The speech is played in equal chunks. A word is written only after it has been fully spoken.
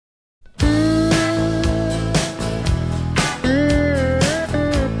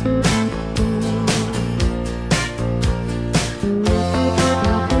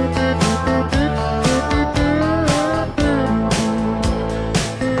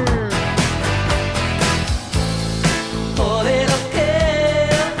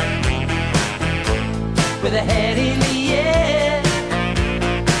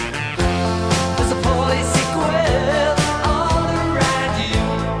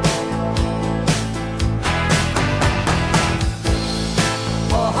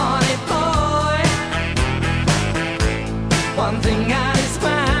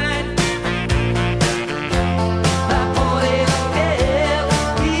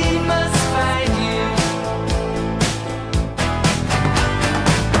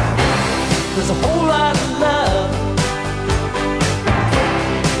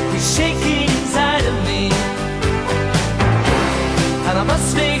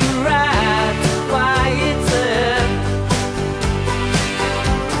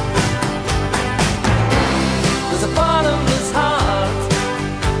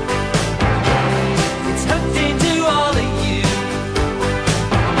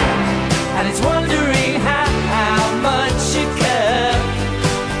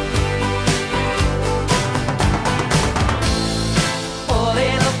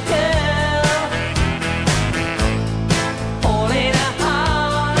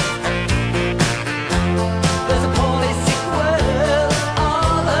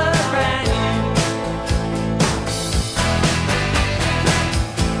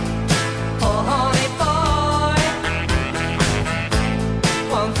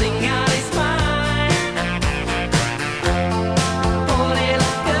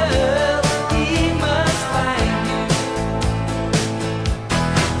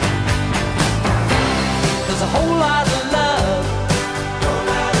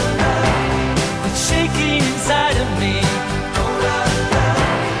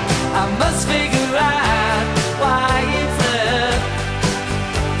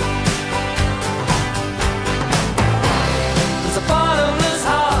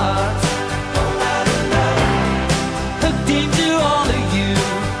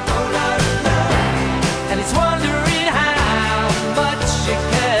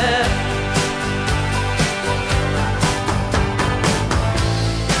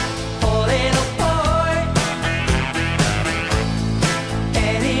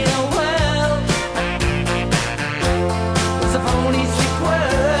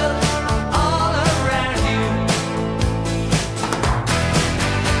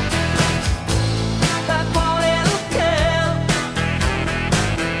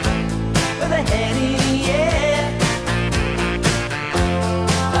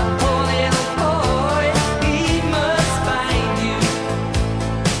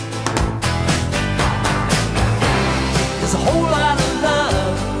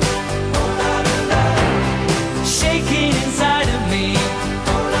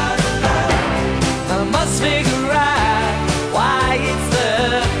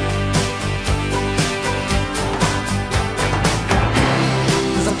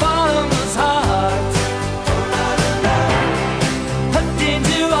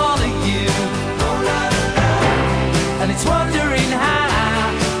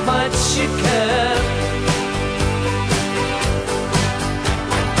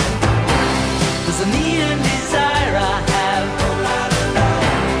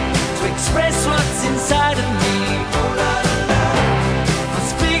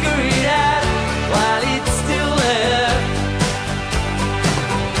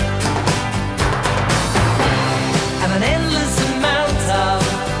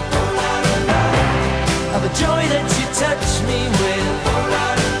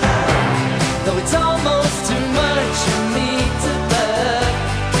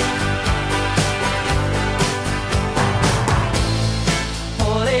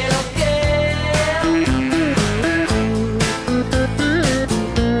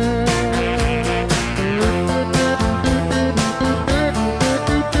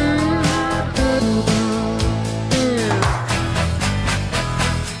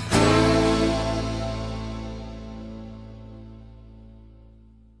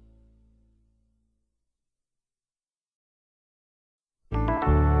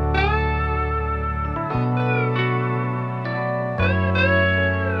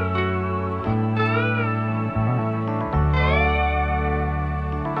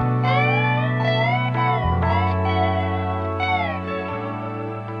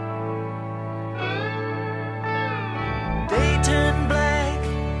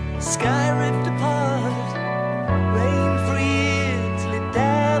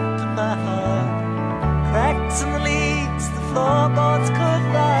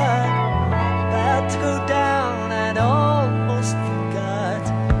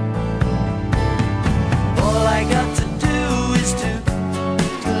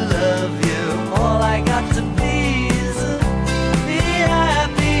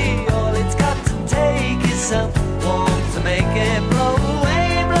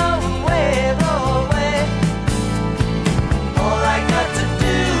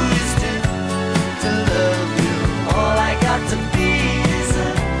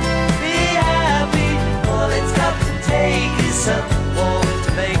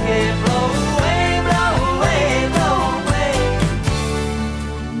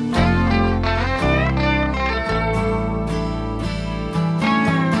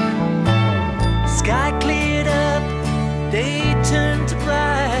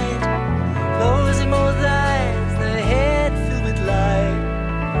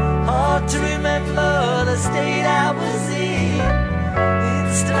state I was in.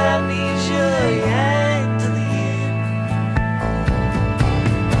 Instant amnesia, yanked to the end.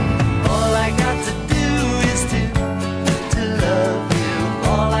 All I got to do is to love you.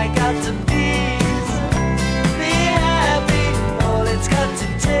 All I got to be is be happy. All it's got to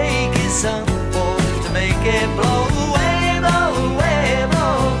take is some force to make it blow away, blow away,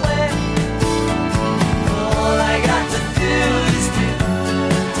 blow away. All I got to do is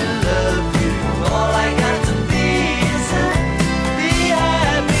to love you. All I got to be is be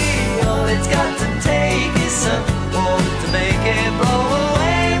happy. All it's got to take is some force to make it blow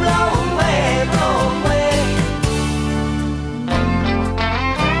away, blow away, blow away.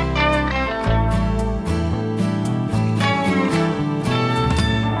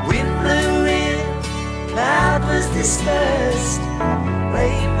 Wind blew in, cloud was dispersed,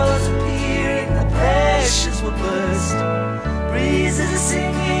 rainbows appearing, the pressures were burst. Breezes are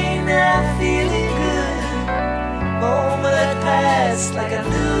singing, they're feeling good. Moment passed like I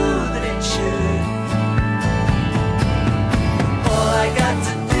knew that it should. All I got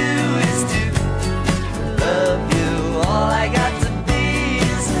to do is to love you. All I got to be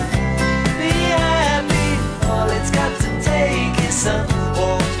is be happy. All it's got to take is some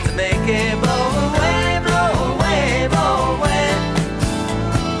warmth to make it blow away, blow away, blow away.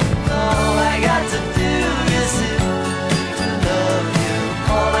 All I got to do is to love you.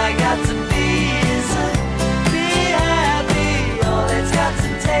 All I got to be is be happy. All it's got to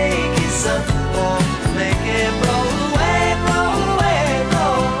take is some warmth to make it blow away, blow away,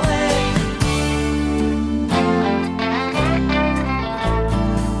 blow away.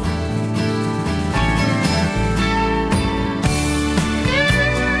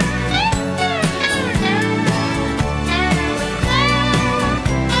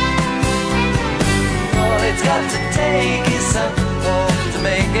 All it's got to take is some warmth to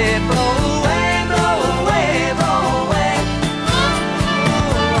make it blow away, blow away, blow away.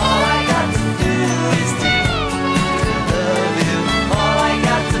 All I got to do is to love you. All I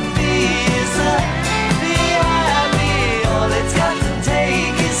got to be is be happy. All it's got to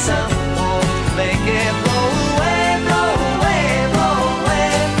take is some warmth to make it blow away, blow away, blow away.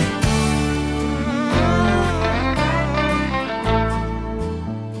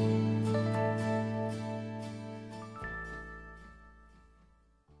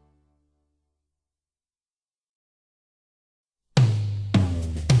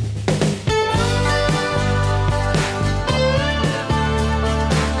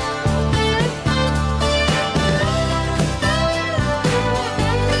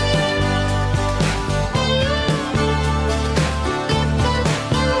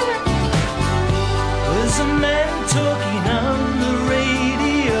 There's a man talking on the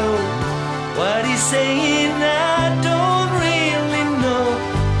radio. What he's saying I don't really know.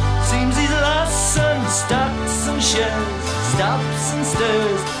 Seems he's lost some stocks and shares, stops and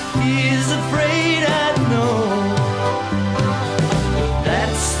stirs. He's afraid I know.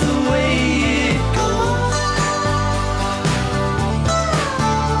 That's the way it goes.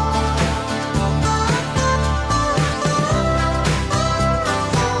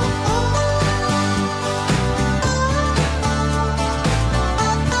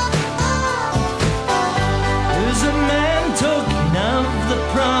 There's a man talking of the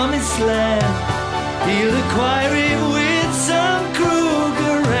promised land. He'll acquire it with some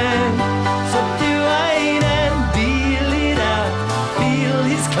Krugerrand. Sup the wine and deal it out. Feel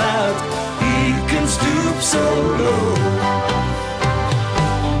his clouds. He can stoop so low.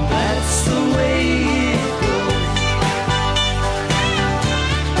 That's the way it goes.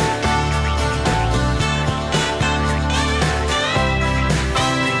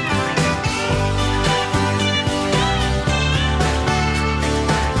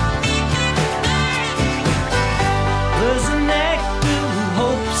 There's an actor who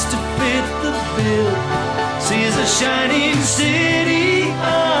hopes to fit the bill. Sees a shining city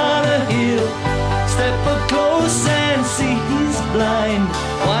on a hill. Step up close and see he's blind.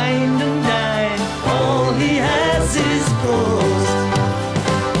 Wind and dine, all he has is ghost.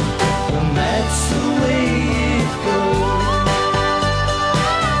 And that's the way it goes.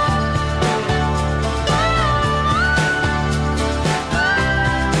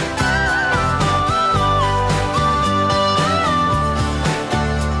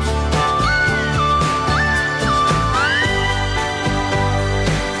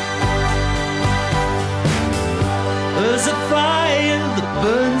 There's a fire that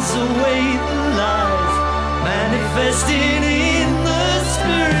burns away the lies, manifesting in the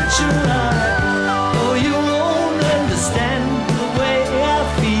spiritual eye. Oh, you won't understand the way I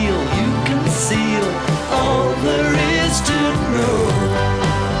feel. You conceal all there is to know.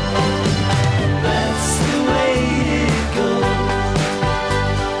 That's the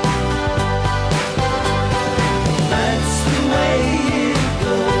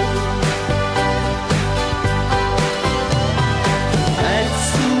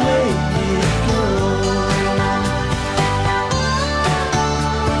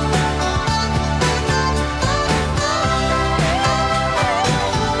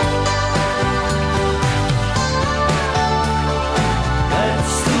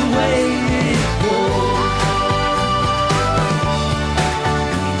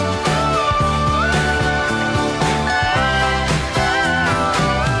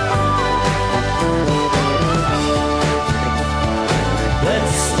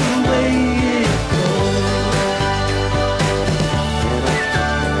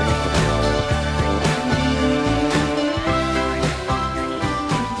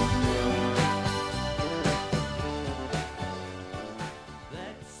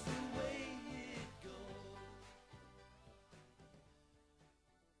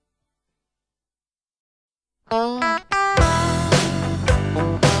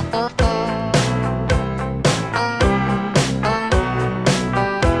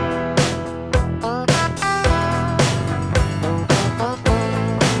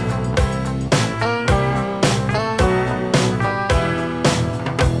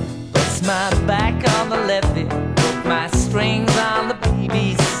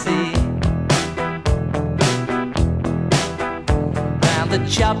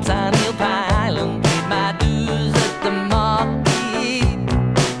shops on Hillpine Island, paid my dues at the marquee.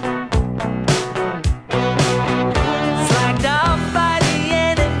 Slacked off by the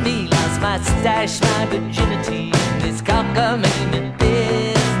enemy, lost my stash, my virginity. This cockamamie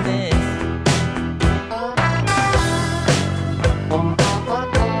business.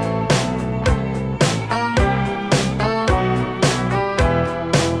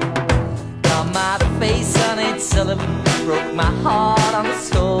 Got my face on Ed Sullivan, broke my heart on the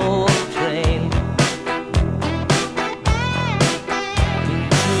soul train.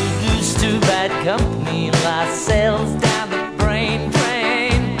 Introduced to bad company, lost sales down the brain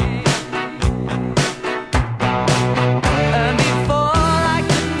drain. And before I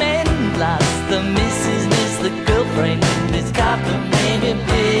could mend, lost the missus, missed the girlfriend in this cockamamie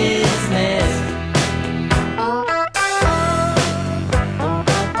business.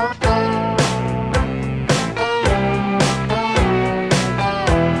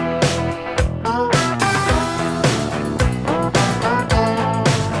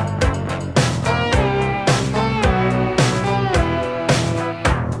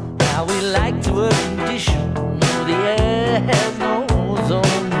 Has no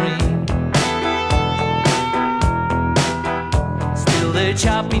ozone ring. Still they're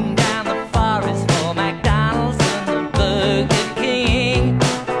chopping down the forest for McDonald's and the Burger King.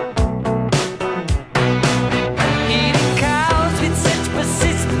 Eating cows with such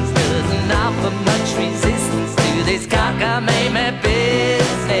persistence doesn't offer much resistance to this cockamamie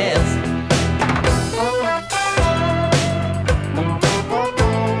business.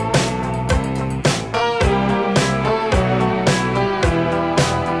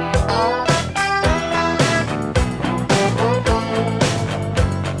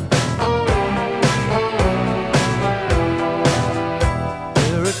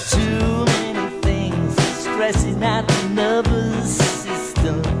 Stressing out the nervous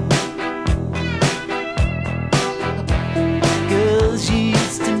system. Girls you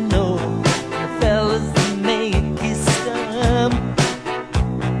used to know, the fellas that may have kissed them.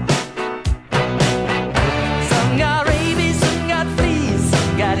 Some got rabies, some got fleas,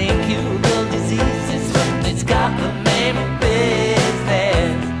 some got incurable diseases from this cockamamie business.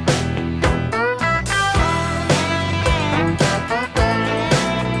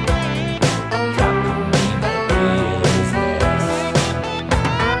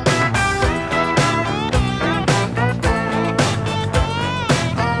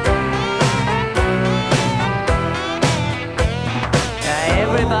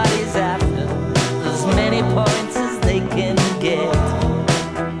 Everybody's after as many points as they can get.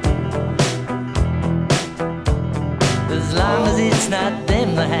 As long as it's not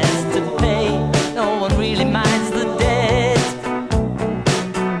them that has to pay, no one really minds the debt.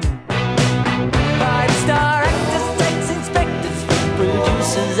 Five-star actors, tax inspectors,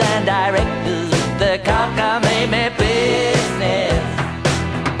 producers and directors with the cockamamie business.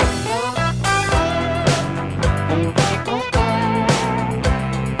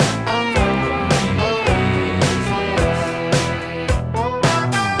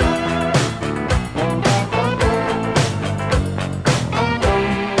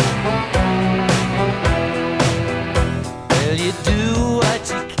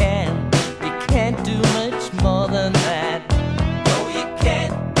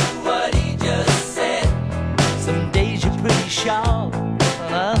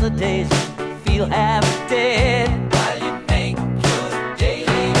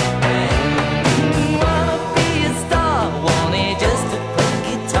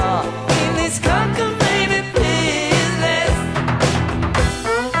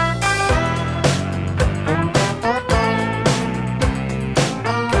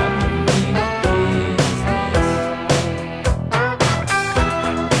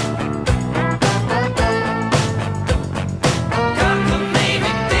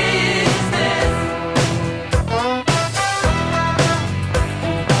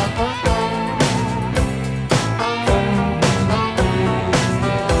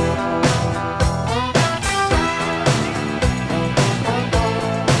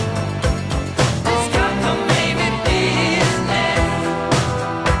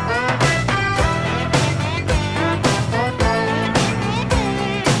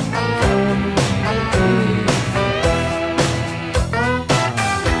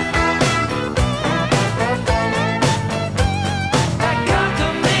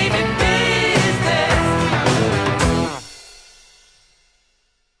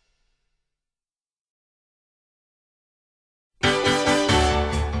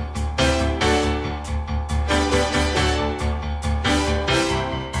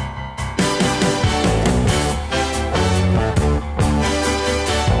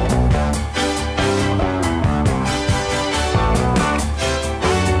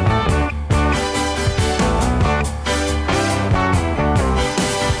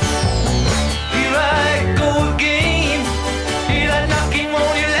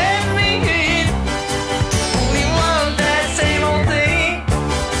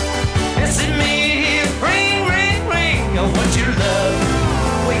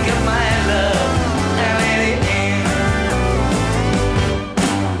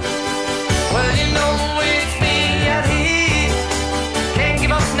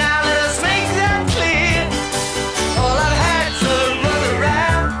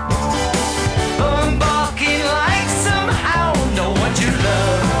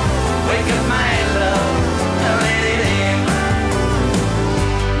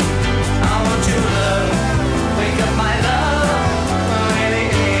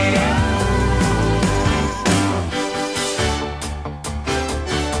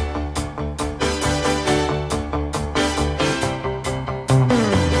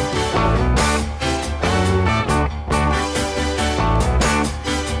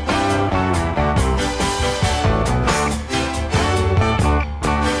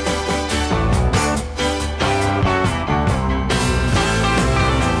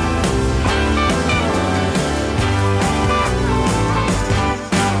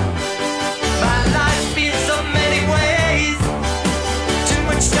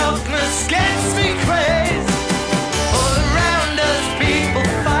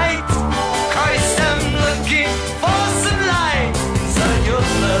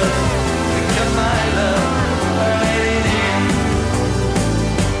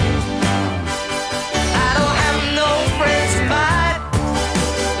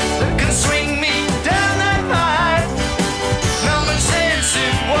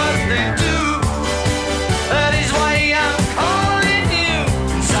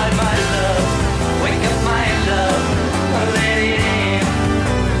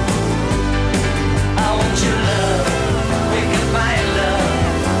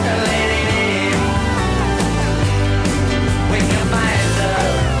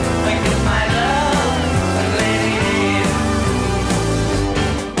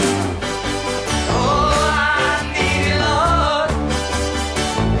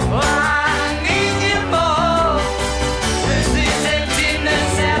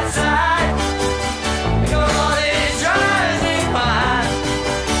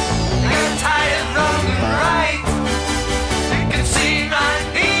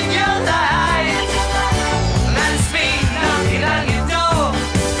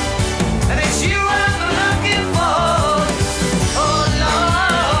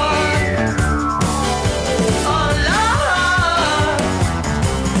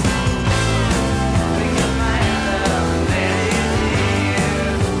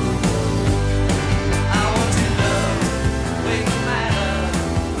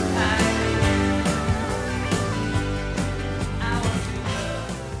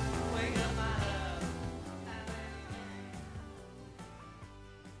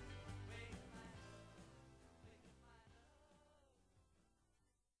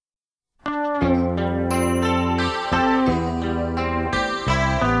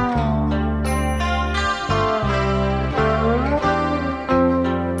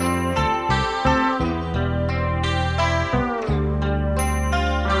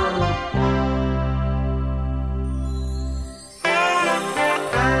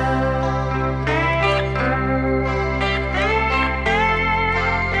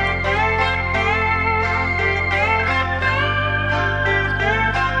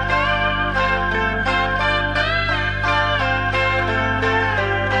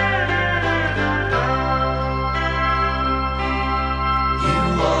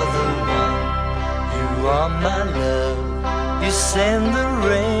 You send the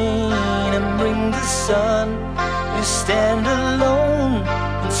rain and bring the sun. You stand alone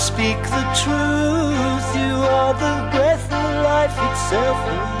and speak the truth. You are the breath of life itself.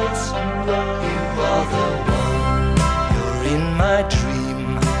 Oh, yes, you are. You are the one. You're in my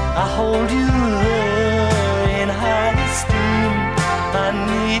dream. I hold you there in high esteem. I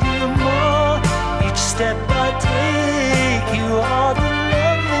need you more each step I take. You are the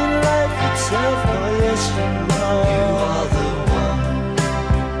love in life itself. Oh, yes, you are. You are the one.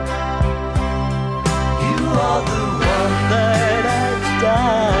 You are the one that I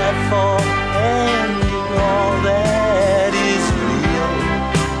died for, and you're all that is real.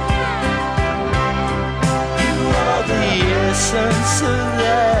 You are the essence of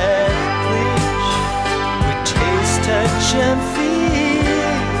that which we taste, touch, and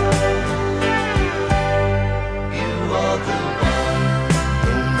feel. You are the one,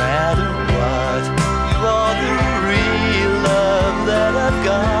 no matter what. You are the real love that I've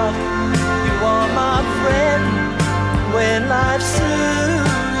got. You are my friend when life's through.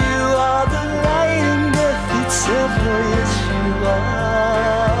 You are the light in death itself. Oh, yes, you are.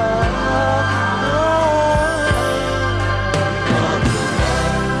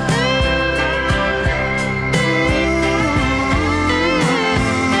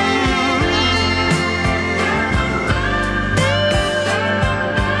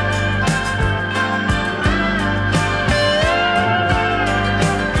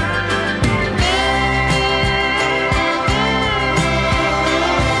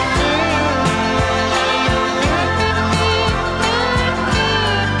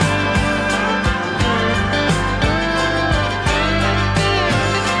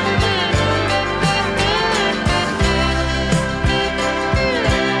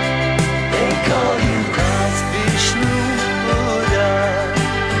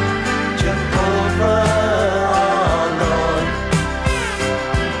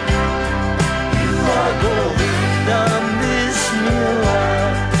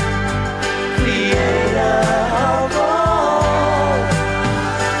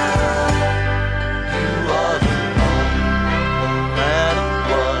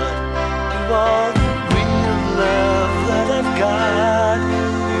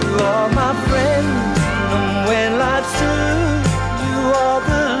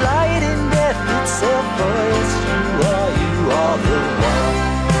 You are the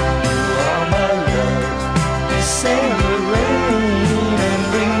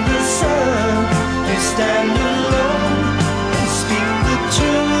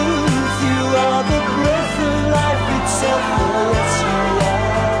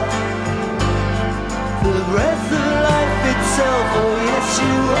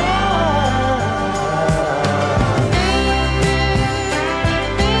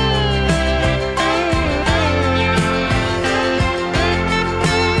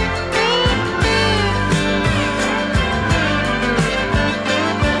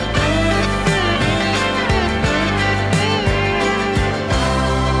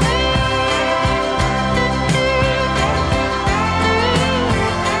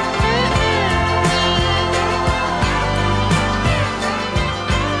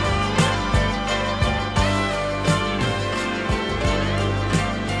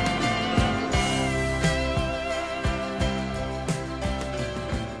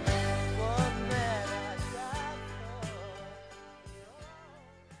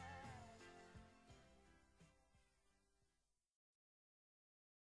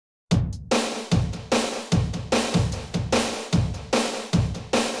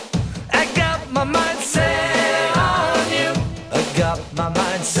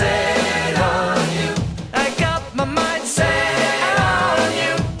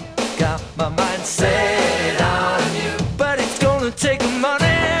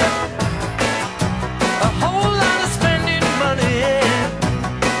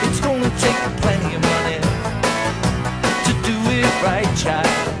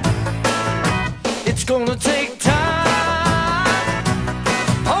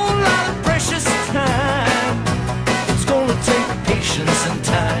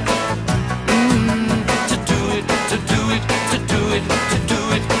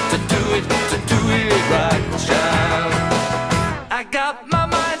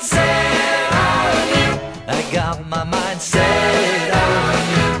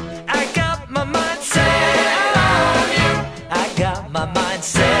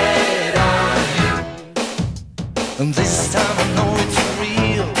And this time I know it's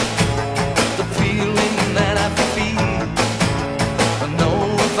real, the feeling that I feel. I know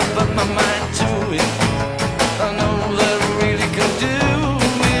if I put my mind to it, I know that I really can do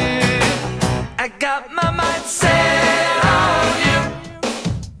it. I got my mind set on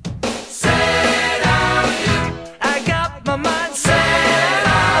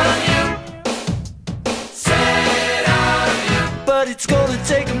it's gonna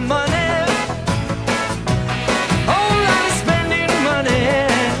take money. Whole lot of spending money.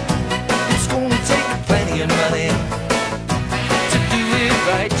 It's gonna take plenty of money to do it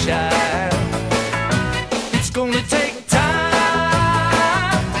right, child. It's gonna take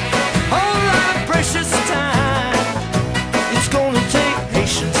time, whole lot of precious time. It's gonna take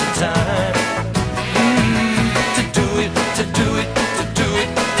patience and time to do it, to do it, to do it,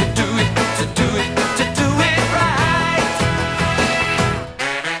 to do it, to do it, to do it right.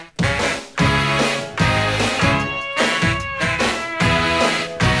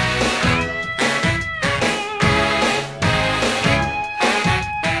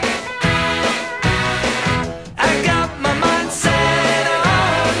 I got my mind set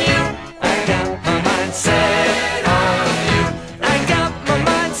on you. I got my mind set on you. I got my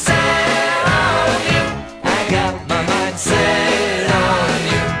mind set on you. I got my mind set on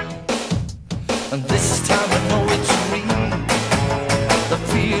you. And this time I know it's real. The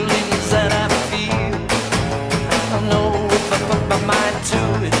feelings that I feel. I know if I put my mind to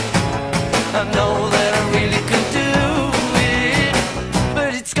it, I know that I really could do it. But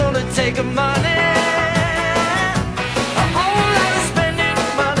it's gonna take a money. A whole lot of spending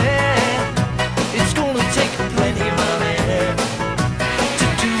money. It's gonna take plenty of money to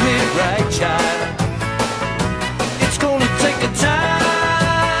do it right, child. It's gonna take a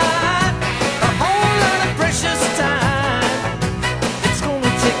time, a whole lot of precious time. It's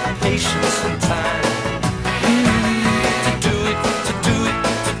gonna take patience and time to do it, to do it,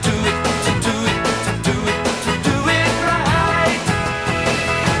 to do it, to do it, to do it, to do it right.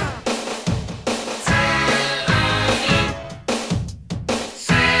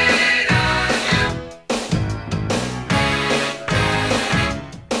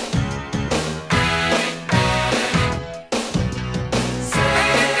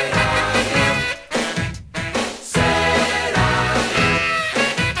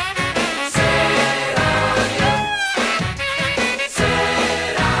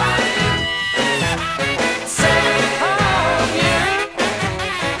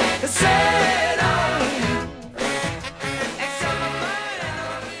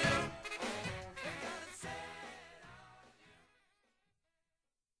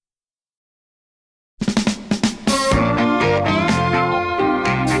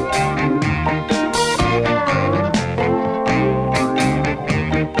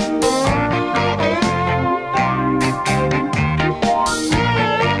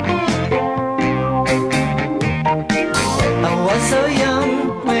 I was so young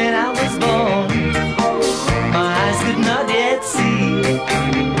when I was born, my eyes could not yet see.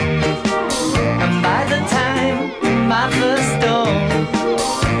 And by the time my first dawn,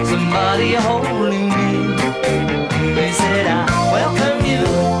 somebody holding me, they said, I welcome you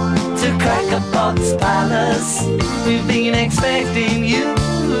to Cracker Box Palace. We've been expecting you.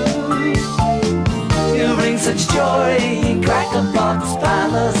 You bring such joy in Cracker Box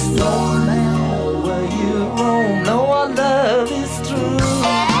Palace. No matter where you roam, no our love is true.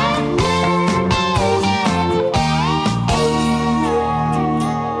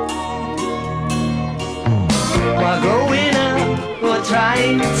 While growing up, we're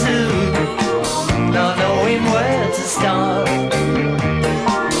trying to, not knowing where to start.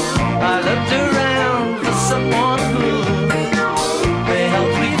 I looked around for someone who may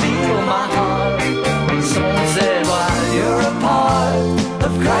help reveal my heart. Someone said, while you're a part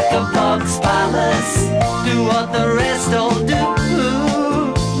of Cracker Box Palace, do what the rest all do,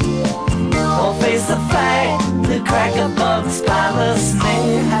 or face the fact that Cracker Box Palace may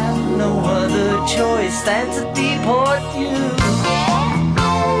have no other choice than to deport you.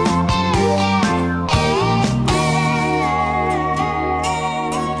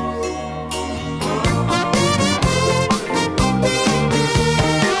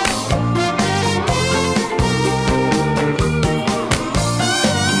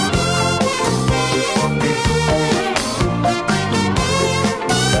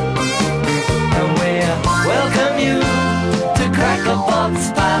 Welcome you to Cracker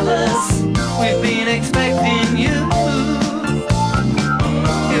Box Palace. We've been expecting you.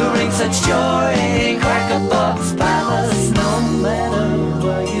 You bring such joy in Cracker Box Palace. No matter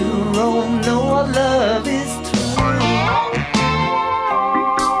where you roam, no our love is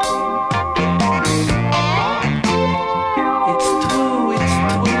It's true, it's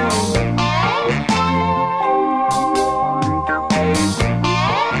true.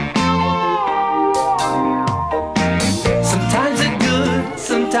 Sometimes they're good,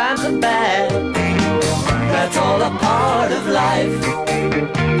 sometimes they're bad. That's all a part of life.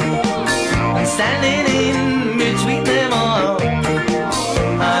 I'm standing in between them all.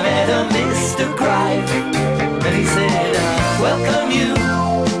 I met a Mr. Cripe, and he said, welcome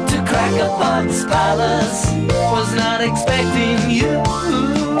was not expecting you.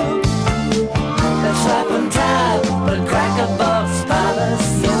 Let's slap and tap, but crack a box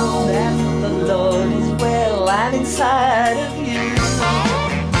palace. Know that the Lord is well and inside of you.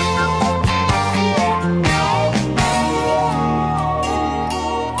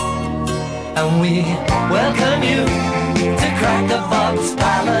 And we welcome you to Crackerbox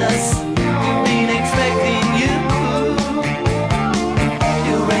Palace. We've been expecting you.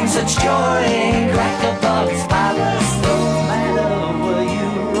 You bring such joy in Crackerbox Palace. No matter where you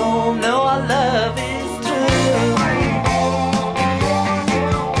roam, know our love is true.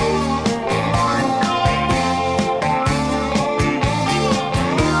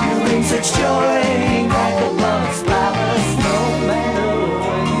 You bring such joy in Crackerbox Palace. No matter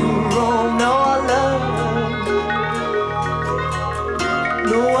where you roam, know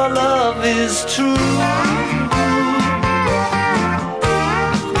our love is true.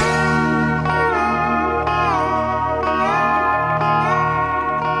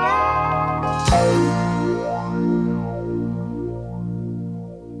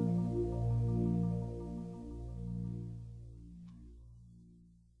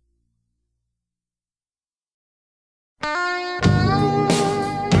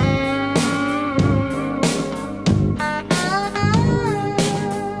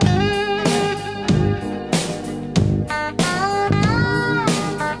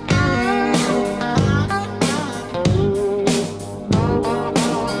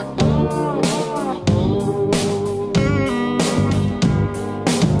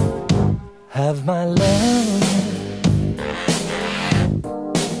 Have my love,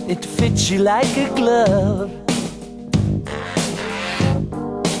 it fits you like a glove.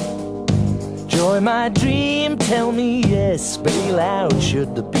 Joy my dream, tell me yes. Bail out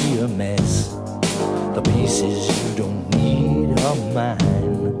should there be a mess. The pieces you don't need are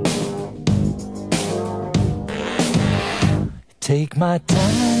mine. Take my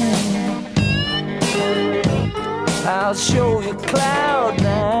time, I'll show you cloud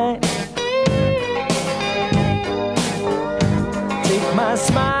nine. Take my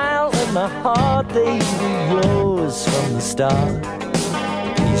smile and my heart, they were yours from the start.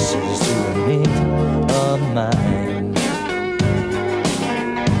 The pieces to admit are mine.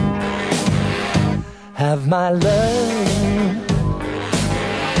 Have my love,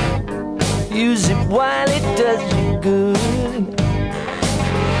 use it while it does you good.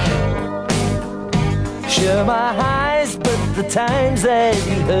 Share my highs, but the times that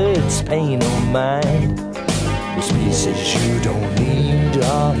it hurts, pain or mind. Those pieces you don't need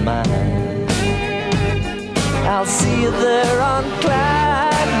are mine. I'll see you there on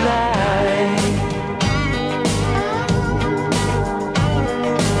cloud nine.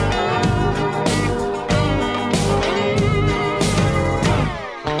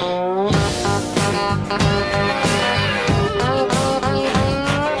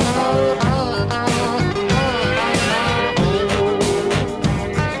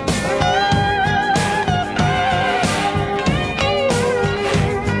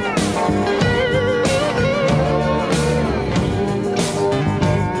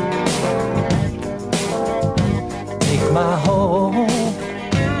 My hope,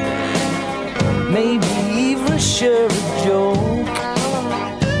 maybe even share a joke.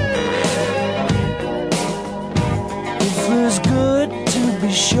 It feels good to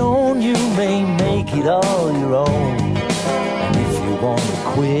be shown you may make it all your own. And if you want to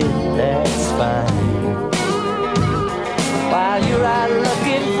quit, that's fine. While you're out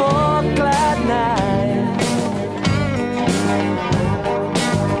looking for cloud nine.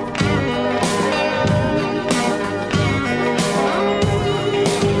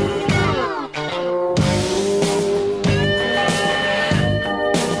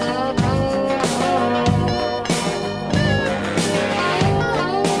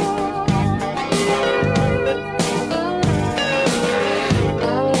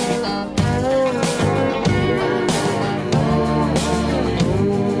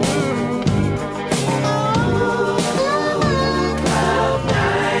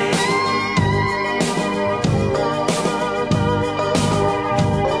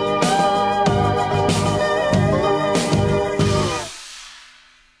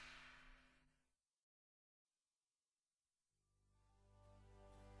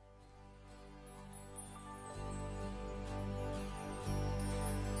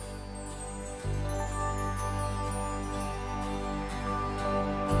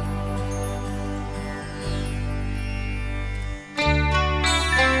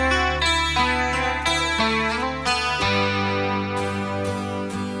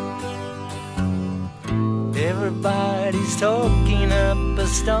 Everybody's talking up a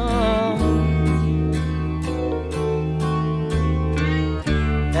storm.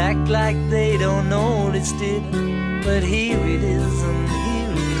 like they don't notice it, but here it is and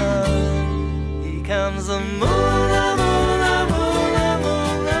here it comes. Here comes the moon, the moon, the moon, the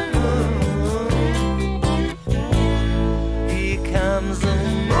moon, the moon. Here comes the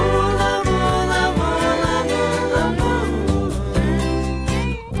moon, the moon, the moon, the moon, the moon.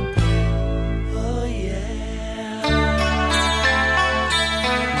 Oh yeah.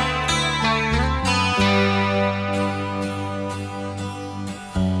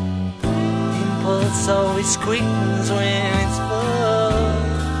 Impulse always quickens when it's full.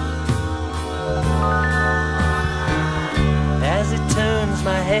 As it turns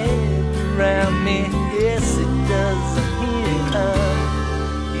my head around me, yes it does, and here it comes.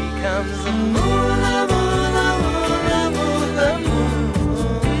 Here comes the moon, the moon, the moon, the moon, the moon.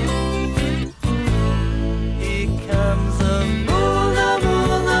 Here comes the moon, the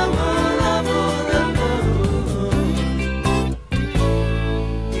moon, the moon, the moon, the moon.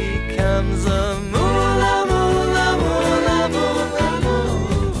 Here comes the moon, the moon, the moon, the moon, the moon.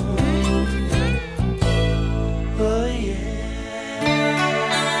 Oh yeah.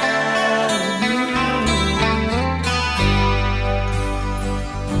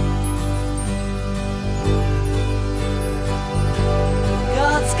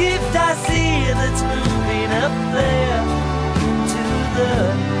 God's gift I see that's moving up there into the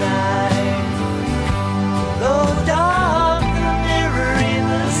night. Though dark, the mirror in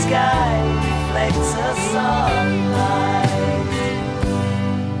the sky reflects a sunlight.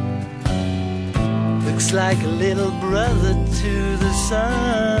 Looks like a little brother to the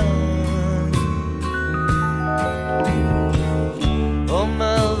sun, or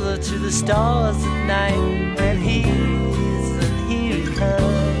mother to the stars at night. And here it is, and here it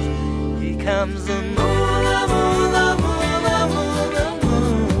comes. Here comes the moon, the moon, the moon, the moon, the moon.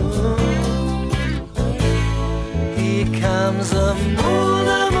 Here comes the moon,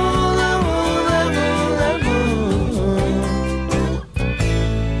 the moon, the moon, the moon, the moon.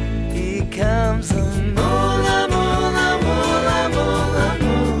 Here comes the moon, the moon, the moon, the moon, the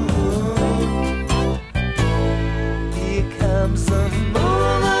moon. Here comes the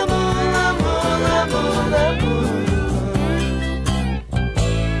moon, the moon, the moon, the moon, the moon.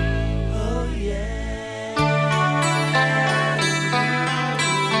 Oh yeah.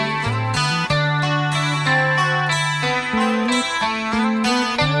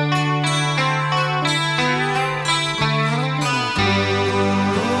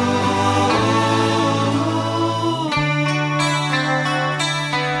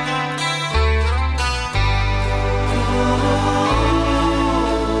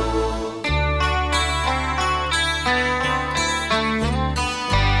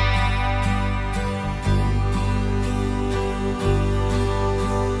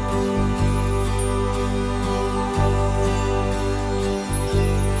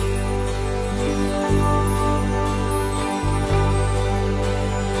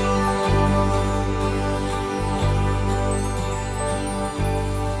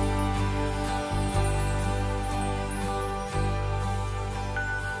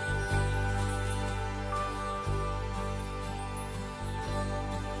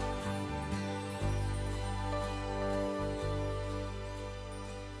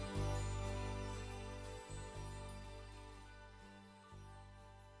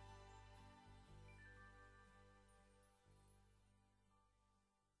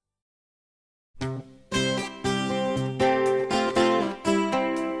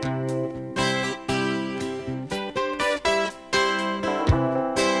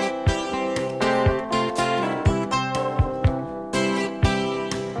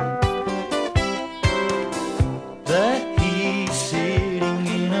 But he's sitting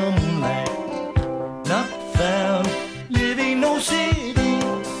in a moonlight, not found, living no city.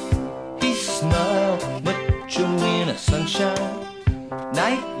 He smiled, but you're in a sunshine.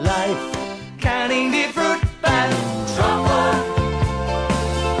 Nightlife, counting different bad trouble.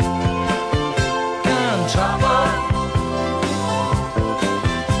 Gun trouble.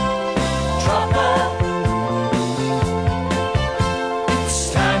 Trouble. It's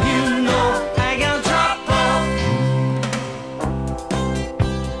time you know I got trouble.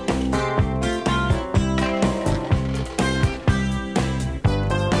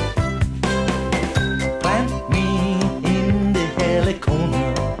 Plant me in the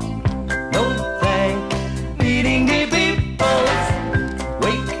helicorner. No thank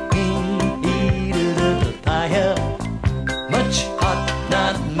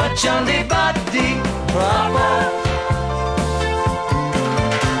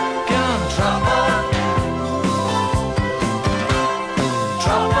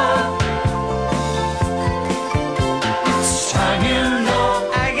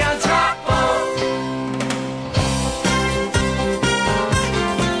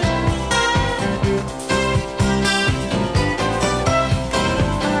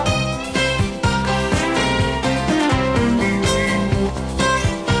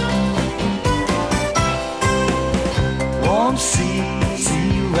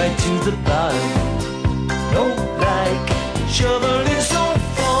the bottom. No like shoveling so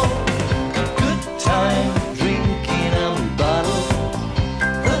full. Good time drinking out of the bottle.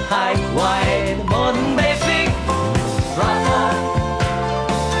 The high wide modern basic trouble.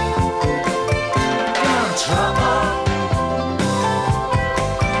 Come on, trouble.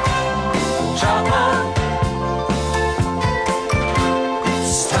 Trouble.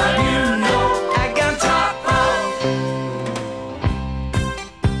 It's time you know I got trouble.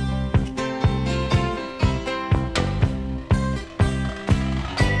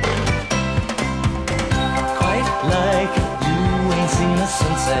 Quite like you ain't seen the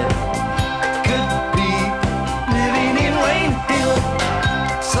sunset. Could be living in Rain Hill.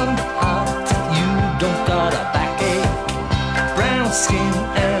 Sun hot, you don't got a backache. Brown skin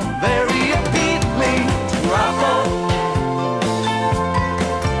and very appealing. Trouble.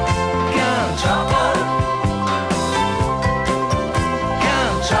 Got trouble.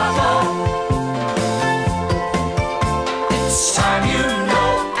 Got trouble. It's time you know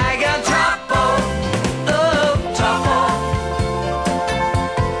I got trouble. Oh, trouble.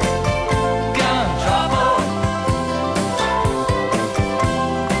 Got trouble.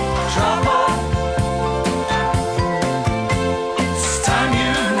 Trouble. It's time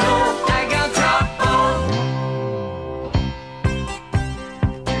you know I got trouble.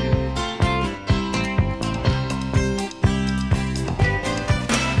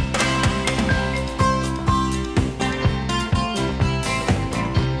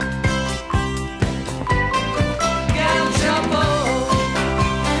 Got trouble.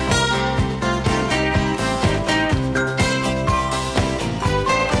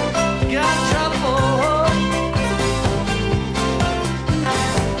 Got trouble.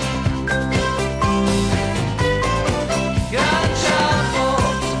 Got trouble. Got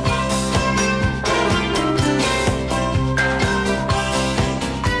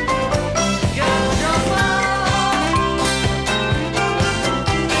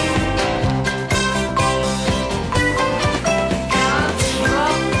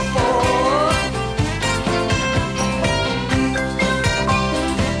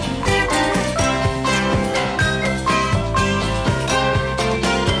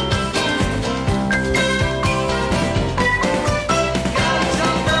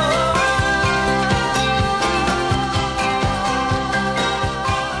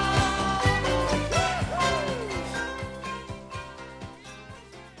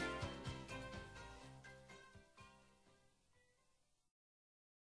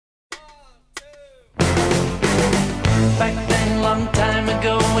Back then, long time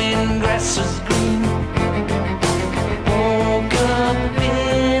ago, when grass was green, woke up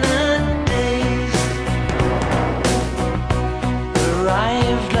in a daze,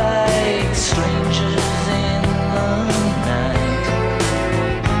 arrived like strangers in the night.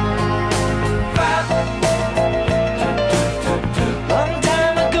 Long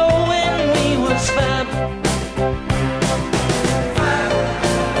time ago, when we was fab.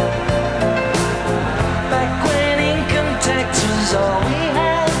 Back when income tax was all we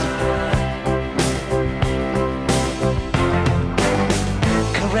had.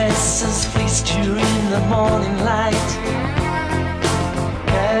 Caresses fleeced during the morning light.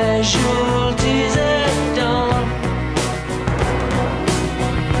 Casualties at dawn.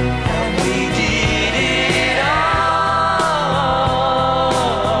 And we did it all.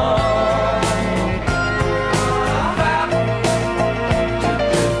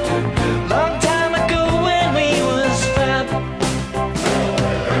 Long time ago when we was fab.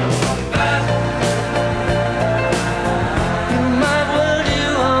 You might well do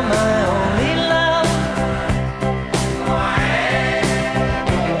all my only love.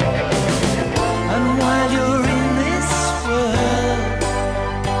 And while you're in this world,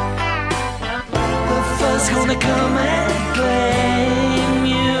 the fuss gonna come and claim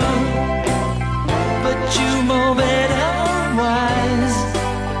you. But you know better wise.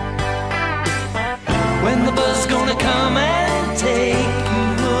 When the bus gonna come and take you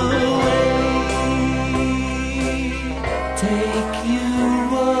away. Take you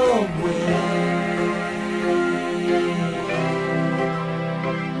away.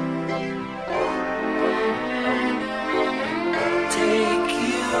 Take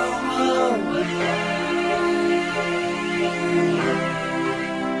you away.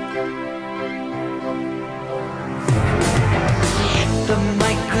 The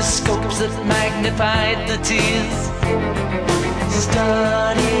microscopes that magnified the tears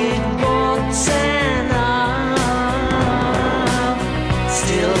studied boats and arm.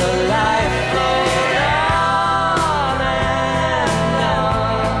 Still alive, float on and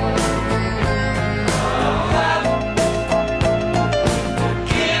on.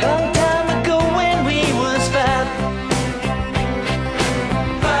 Long time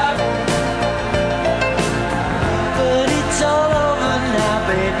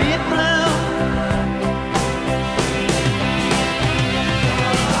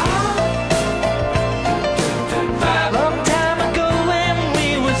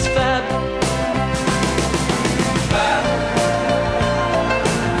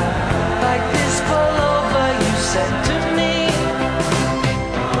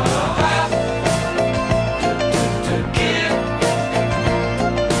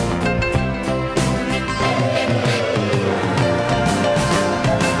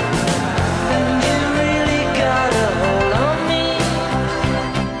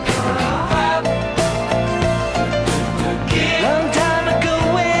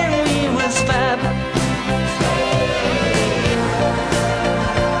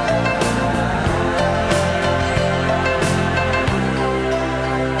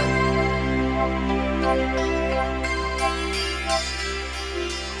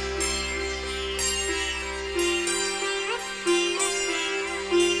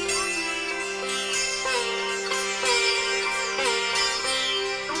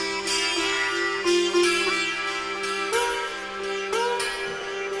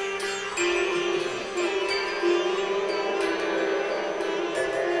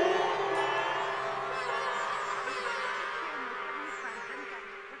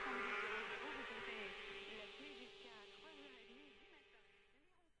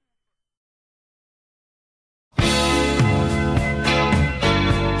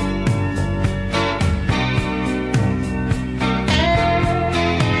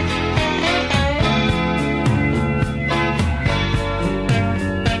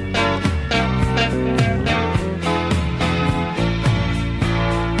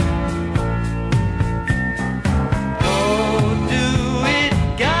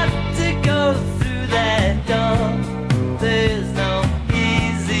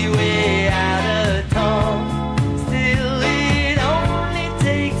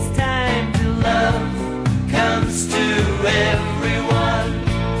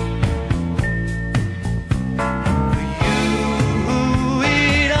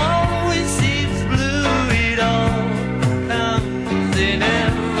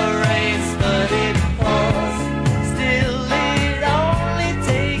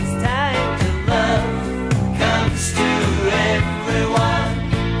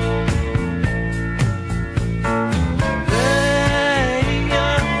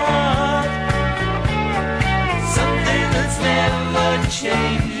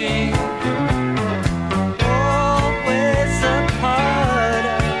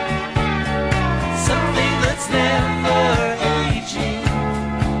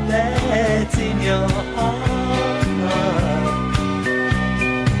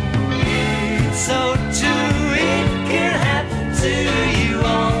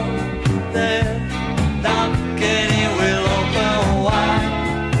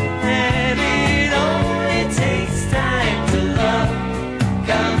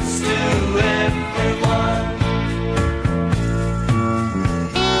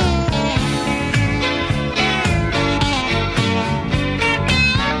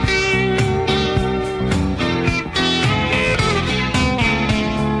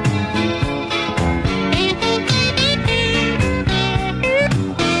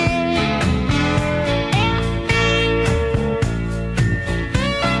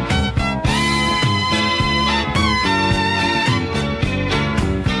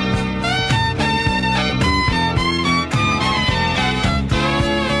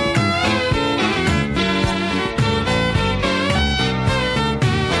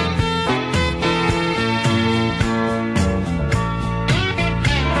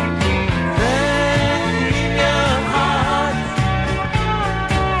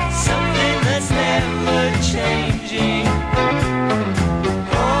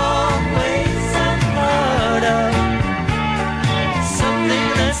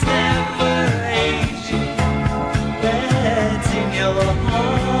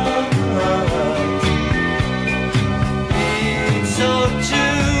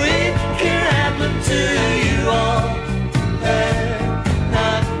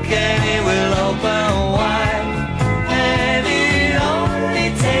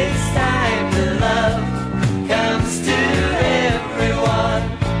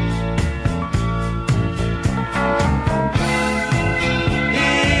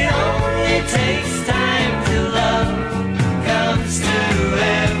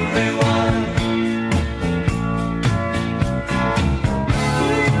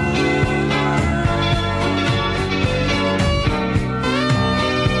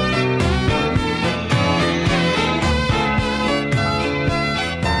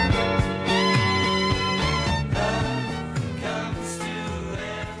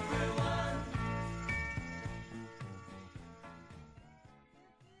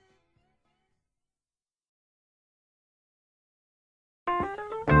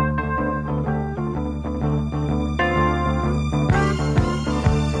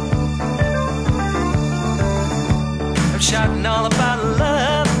talking all about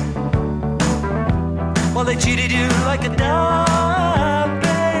love. Well, they treated you like a dog,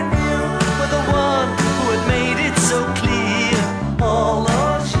 and you were the one who had made it so clear all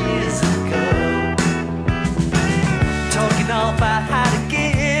those years ago. Talking all about how to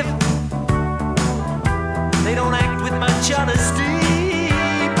give, they don't act with much honesty,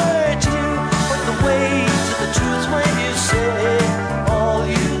 but you put the weight to the truth when you say all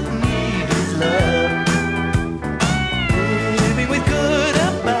you need is love. Living with good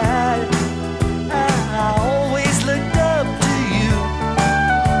or bad, I always looked up to you.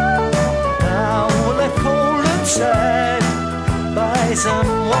 Now we're left cold inside by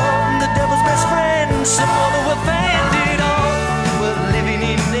someone, the devil's best friend, someone who offended all. We're living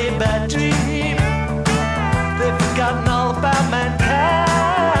in a bad dream. They've forgotten all about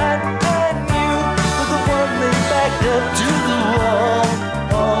mankind, and you were the one they backed up to the wall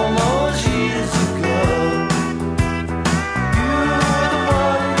all those years ago. You were the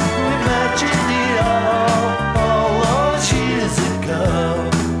one who imagined it all those years ago.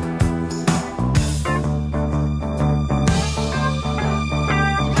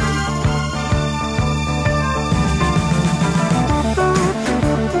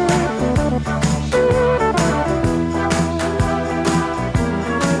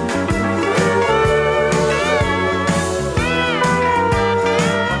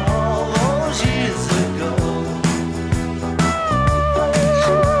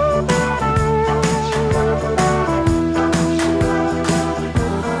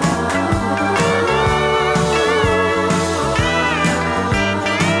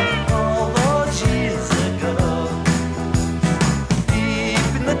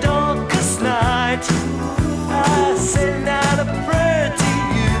 I send out a